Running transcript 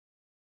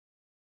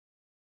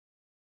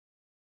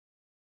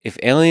If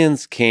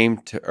aliens came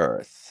to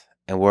Earth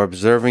and were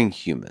observing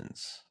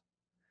humans,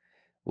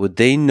 would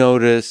they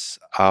notice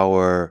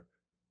our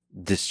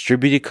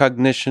distributed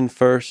cognition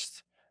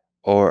first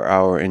or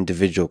our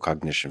individual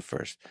cognition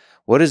first?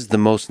 What is the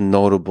most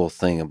notable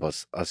thing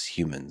about us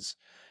humans?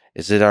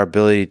 Is it our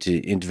ability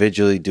to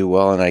individually do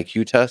well on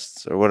IQ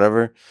tests or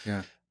whatever?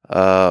 Yeah.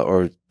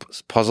 Or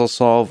puzzle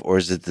solve? Or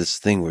is it this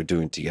thing we're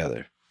doing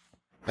together?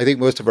 I think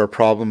most of our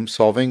problem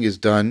solving is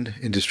done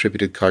in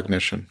distributed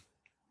cognition.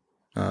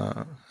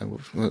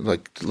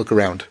 Like, look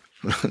around.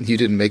 You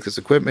didn't make this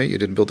equipment. You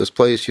didn't build this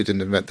place. You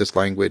didn't invent this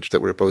language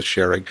that we're both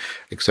sharing,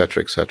 et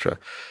cetera, et cetera.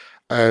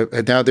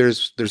 And now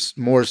there's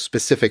more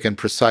specific and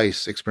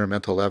precise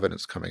experimental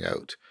evidence coming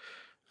out.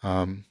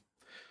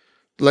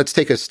 Let's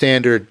take a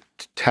standard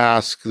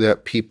task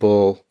that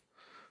people,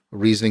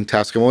 reasoning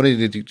task. I won't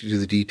need to do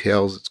the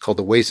details. It's called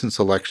the Wason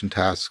selection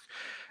task.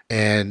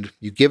 And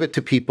you give it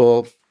to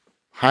people,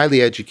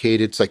 highly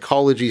educated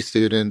psychology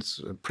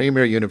students,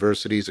 premier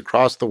universities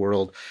across the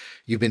world.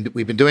 We've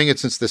been doing it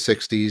since the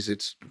 60s.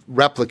 It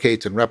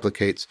replicates and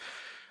replicates.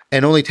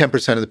 And only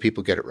 10% of the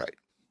people get it right.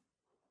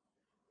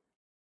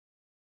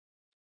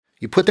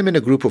 You put them in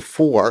a group of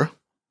 4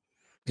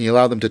 and you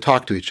allow them to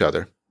talk to each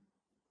other.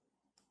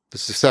 The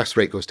success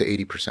rate goes to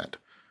 80%.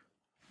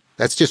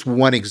 That's just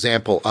one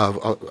example of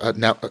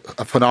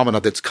a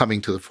phenomenon that's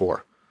coming to the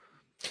fore.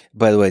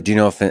 By the way, do you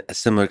know if a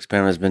similar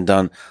experiment has been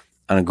done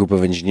on a group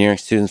of engineering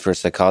students for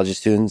psychology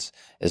students?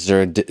 Is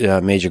there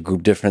a major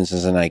group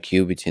differences in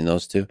IQ between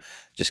those two?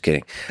 Just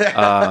kidding.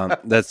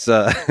 Let's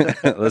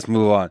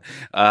move on.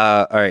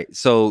 All right.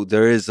 So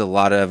there is a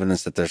lot of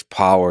evidence that there's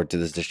power to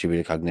this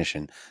distributed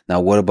cognition.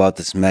 Now, what about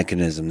this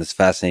mechanism, this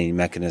fascinating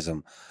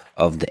mechanism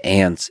of the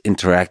ants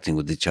interacting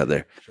with each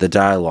other, the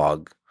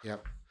dialogue? Yeah.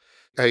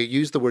 I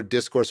use the word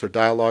discourse or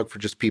dialogue for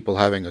just people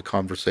having a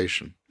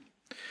conversation.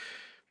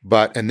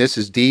 And this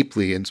is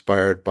deeply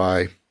inspired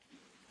by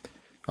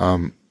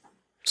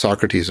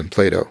Socrates and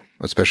Plato,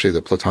 especially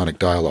the Platonic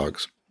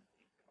dialogues.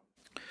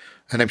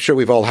 And I'm sure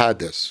we've all had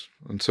this.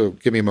 And so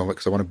give me a moment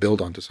because I want to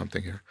build onto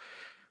something here.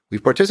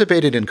 We've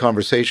participated in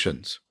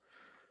conversations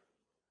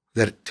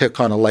that took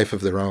on a life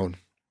of their own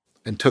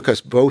and took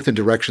us both in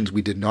directions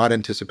we did not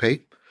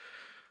anticipate,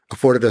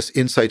 afforded us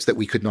insights that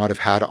we could not have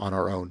had on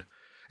our own.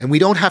 And we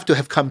don't have to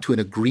have come to an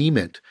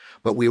agreement,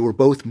 but we were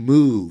both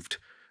moved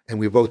and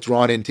we were both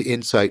drawn into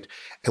insight.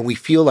 And we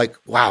feel like,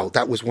 wow,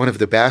 that was one of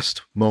the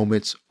best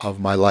moments of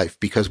my life,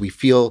 because we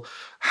feel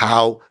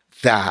how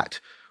that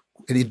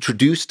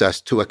introduced us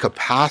to a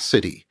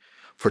capacity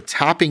for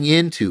tapping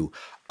into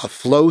a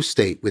flow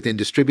state within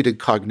distributed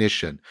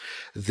cognition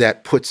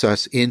that puts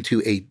us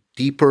into a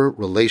deeper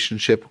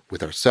relationship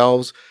with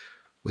ourselves,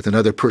 with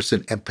another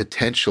person, and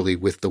potentially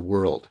with the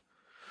world.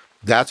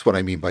 That's what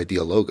I mean by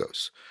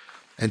dialogos.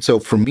 And so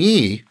for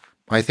me,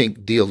 I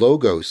think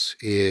dialogos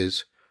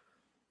is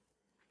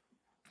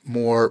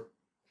more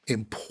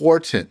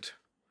important.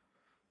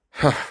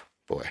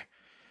 Boy,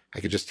 I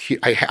could just hear,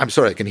 I'm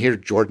sorry, I can hear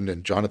Jordan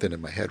and Jonathan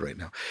in my head right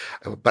now.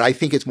 But I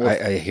think it's more.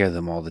 I hear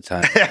them all the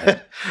time.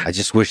 I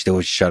just wish they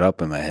would shut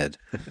up in my head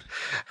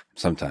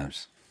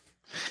sometimes.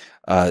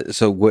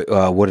 So what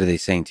are they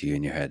saying to you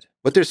in your head?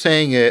 What they're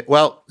saying is,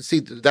 well, see,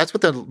 that's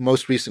what the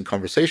most recent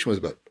conversation was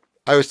about.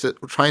 I was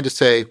trying to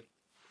say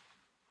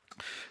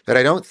that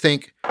I don't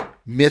think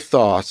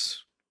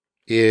mythos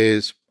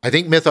is, I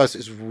think mythos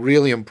is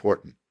really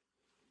important.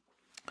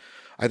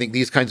 I think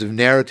these kinds of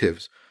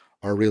narratives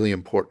are really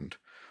important.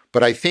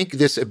 But I think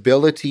this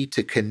ability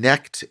to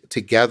connect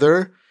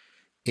together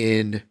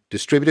in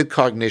distributed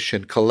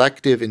cognition,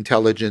 collective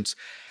intelligence,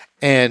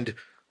 and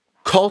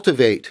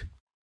cultivate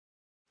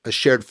a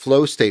shared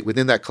flow state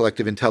within that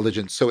collective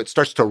intelligence so it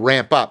starts to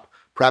ramp up,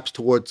 perhaps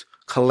towards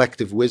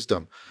collective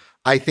wisdom.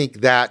 I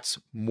think that's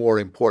more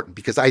important,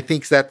 because I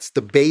think that's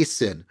the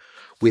basin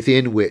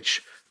within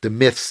which the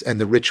myths and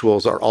the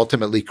rituals are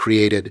ultimately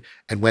created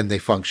and when they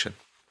function.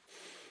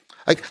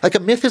 Like a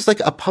myth is like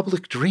a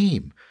public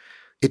dream.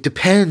 It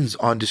depends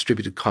on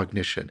distributed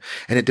cognition,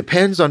 and it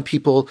depends on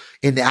people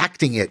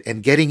enacting it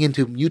and getting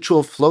into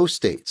mutual flow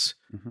states.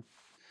 Mm-hmm.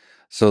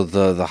 So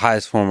the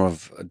highest form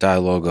of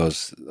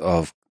dialogos,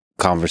 of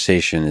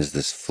conversation, is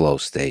this flow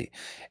state,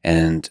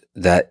 and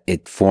that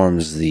it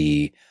forms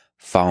the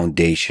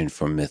foundation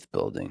for myth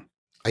building.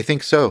 I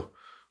think so.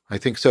 So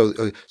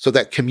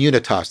that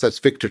communitas, that's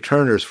Victor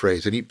Turner's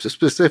phrase, and he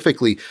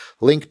specifically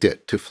linked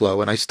it to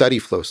flow. And I study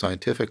flow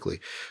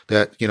scientifically.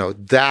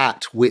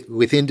 That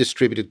within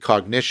distributed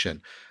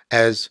cognition,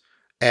 as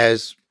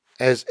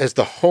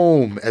the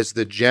home, as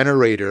the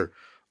generator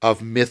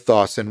of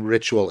mythos and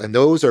ritual, and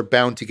those are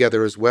bound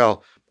together as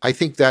well. I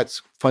think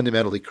that's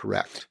fundamentally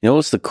correct. You know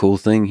what's the cool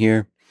thing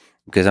here?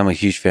 Because I'm a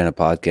huge fan of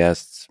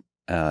podcasts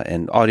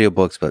and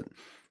audiobooks, but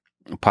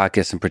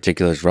podcasts in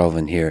particular is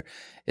relevant here.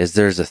 Is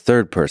there's a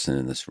third person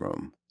in this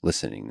room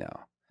listening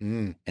now,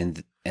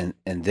 and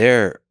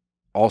they're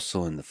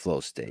also in the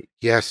flow state.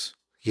 Yes.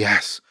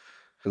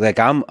 Like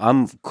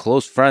I'm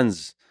close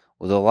friends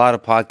with a lot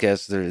of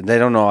podcasts. They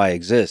don't know I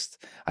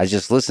exist. I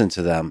just listen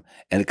to them,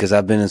 and because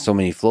I've been in so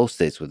many flow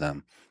states with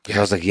them, 'Cause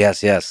I was like,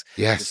 yes, this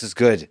Yes. is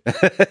good.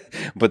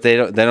 But they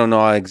don't know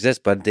I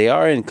exist, but they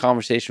are in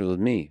conversation with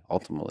me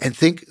ultimately. And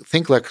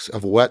think Lex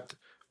of what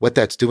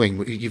that's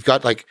doing. You've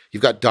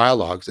got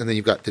dialogues, and then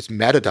you've got this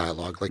meta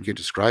dialogue like you're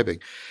describing.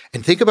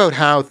 And think about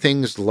how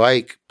things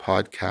like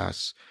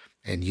podcasts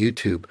and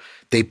YouTube,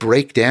 they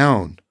break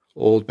down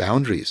old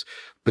boundaries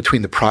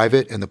between the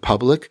private and the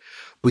public,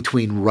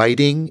 between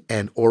writing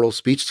and oral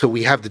speech. So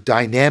we have the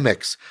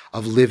dynamics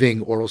of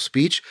living oral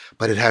speech,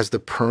 but it has the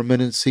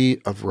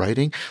permanency of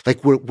writing.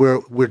 Like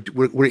we're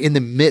in the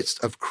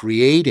midst of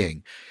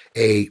creating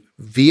a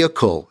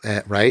vehicle,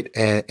 right,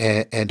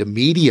 and a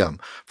medium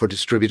for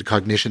distributed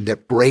cognition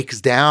that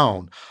breaks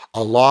down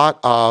a lot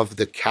of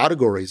the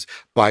categories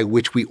by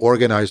which we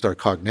organized our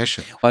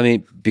cognition. I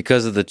mean,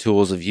 because of the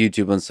tools of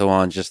YouTube and so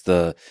on, just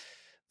the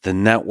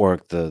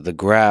network, the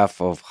graph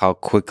of how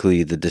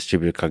quickly the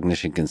distributed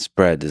cognition can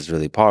spread is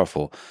really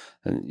powerful.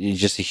 And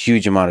just a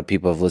huge amount of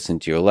people have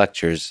listened to your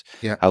lectures.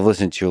 Yeah. I've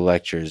listened to your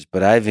lectures,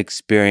 but I've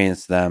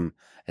experienced them,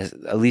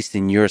 at least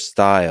in your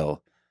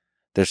style.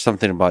 There's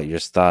something about your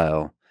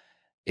style.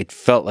 It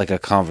felt like a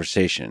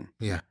conversation.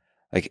 Yeah.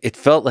 Like it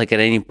felt like at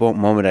any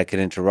moment I could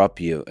interrupt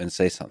you and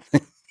say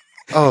something.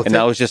 Oh, and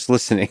I was just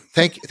listening.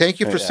 Thank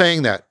you for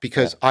saying that,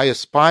 because I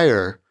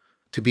aspire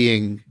to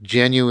being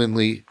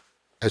genuinely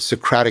as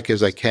Socratic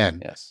as I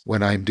can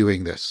when I'm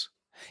doing this.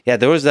 Yeah,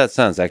 there was that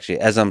sense actually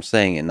as I'm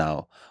saying it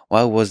now.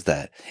 Why was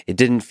that? It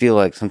didn't feel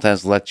like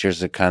sometimes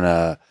lectures are kind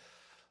of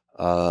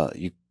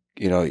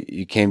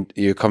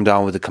you come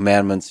down with the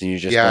commandments and you're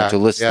just going to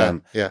list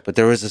them. Yeah. But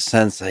there was a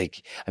sense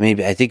like,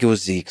 I think it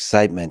was the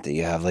excitement that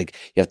you have. Like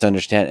you have to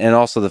understand, and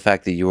also the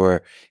fact that you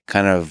were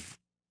kind of,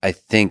 I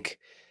think,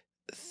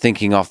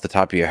 thinking off the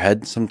top of your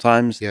head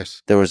sometimes.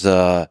 Yes. There was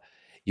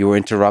you were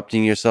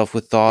interrupting yourself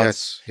with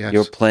thoughts. Yes.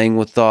 You're playing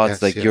with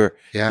thoughts. Yes,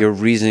 you're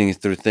reasoning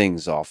through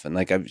things often.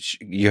 Like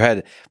you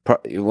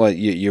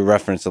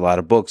referenced a lot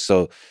of books,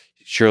 so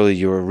surely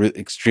you were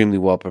extremely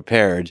well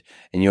prepared,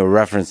 and you were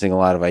referencing a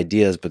lot of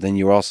ideas. But then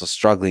you were also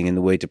struggling in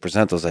the way to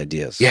present those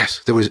ideas.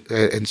 Yes, there was,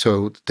 and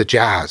so the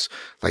jazz,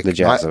 like the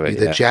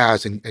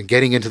jazz, and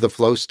getting into the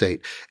flow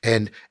state,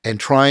 and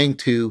trying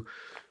to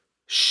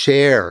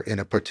share in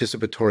a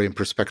participatory and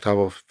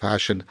perspectival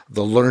fashion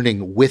the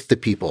learning with the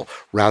people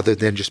rather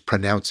than just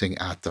pronouncing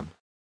at them.